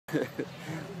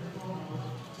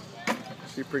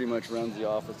She pretty much runs the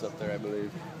office up there, I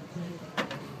believe.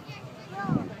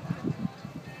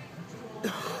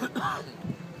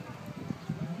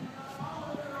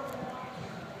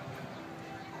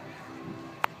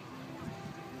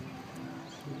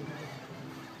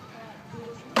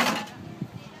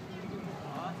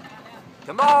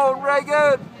 Come on,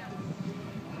 REagn!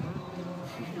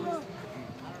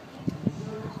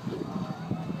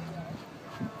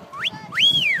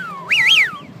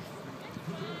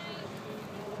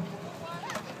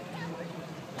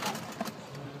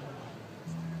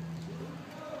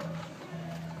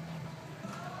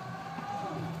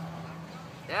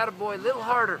 Attaboy, little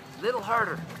harder, little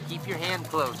harder. Keep your hand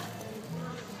closed.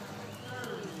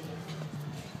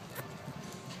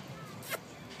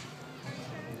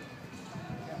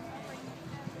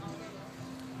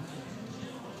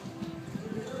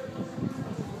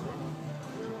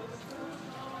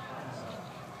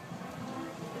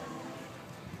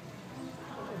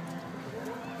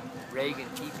 REagn,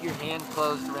 keep your hand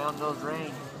closed around those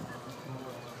reins.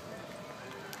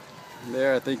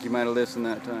 There, I think you might have listened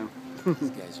that time.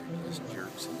 These guys are just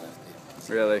jerks in that.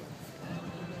 Really?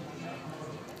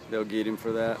 They'll get him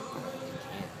for that.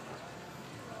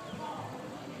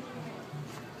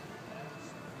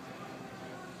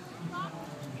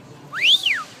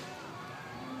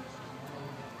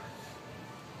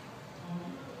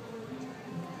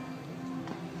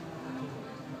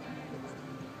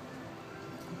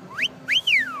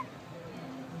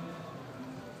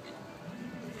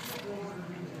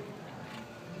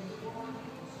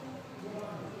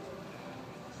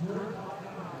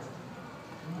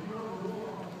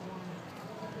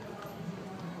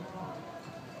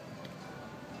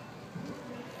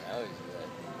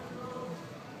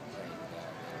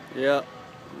 Yeah,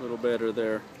 a little better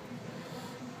there.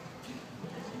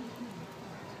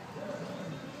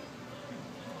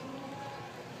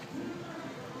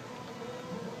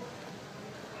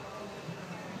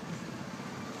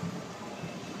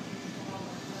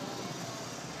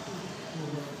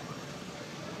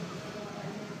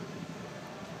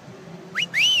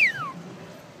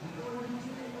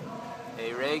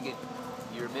 Hey REagn,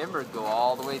 you remember go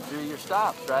all the way through your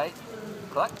stops, right?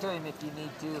 Cluck to him if you need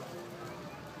to.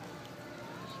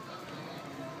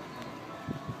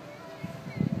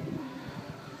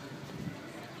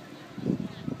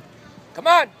 Come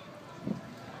on!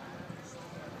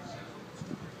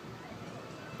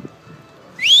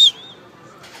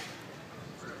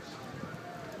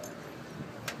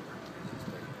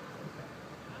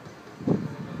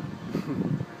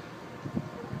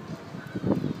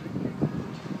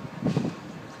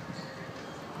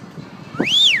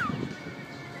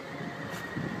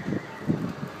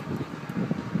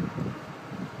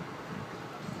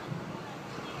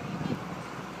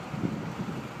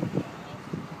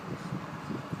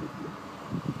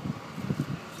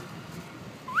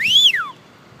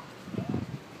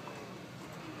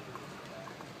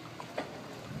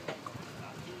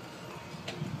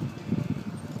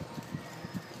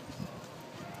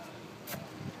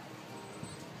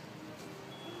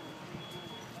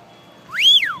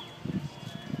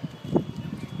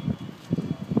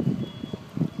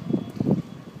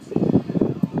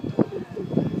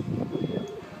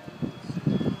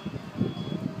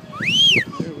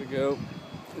 There we go.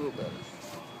 A little better.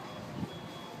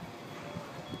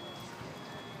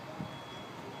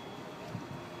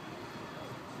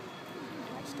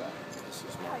 This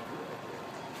is not good.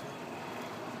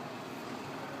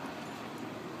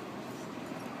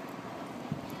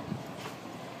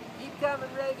 Keep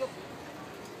coming, REagn.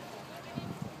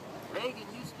 REagn,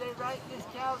 you stay right in this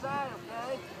cow's eye,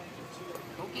 okay?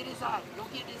 Go get his eye. Go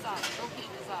get his eye. Go get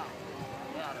his eye.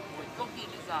 Yeah, boy. Go get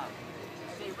his eye.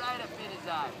 Stay right up in his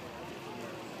eye.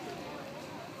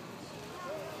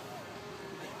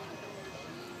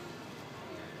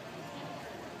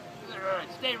 Good.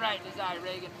 Stay right in his eye,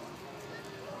 REagn.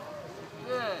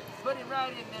 Good. Put him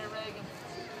right in there, REagn.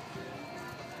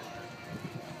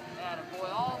 Attaboy,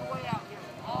 all the way out here.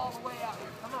 All the way out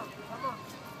here. Come on, come on.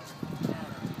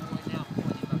 Attaboy, now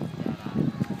point him up to that eye.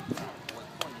 Attaboy,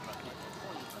 point him up there.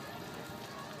 Point him up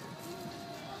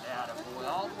there. Attaboy,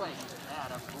 all the way.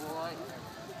 Attaboy.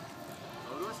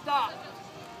 Go to a stop.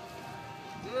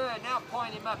 Good. Now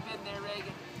point him up in there,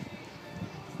 REagn.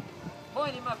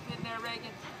 Point him up in there,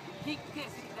 REagn. Keep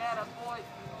kissing that, boy.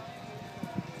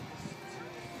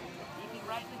 Keep him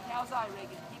right in the cow's eye, REagn.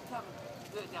 Keep coming.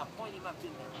 Good. Now point him up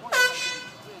in there. Point him up in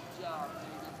there. Good job,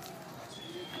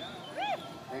 REagn.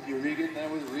 Thank you, REagn. That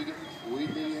was REagn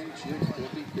Wheatley and Chicks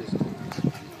Tippy Pistol.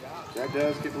 That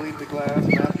does complete the class.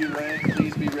 Matthew Lane,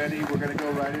 please be ready. We're going to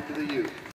go right into the U.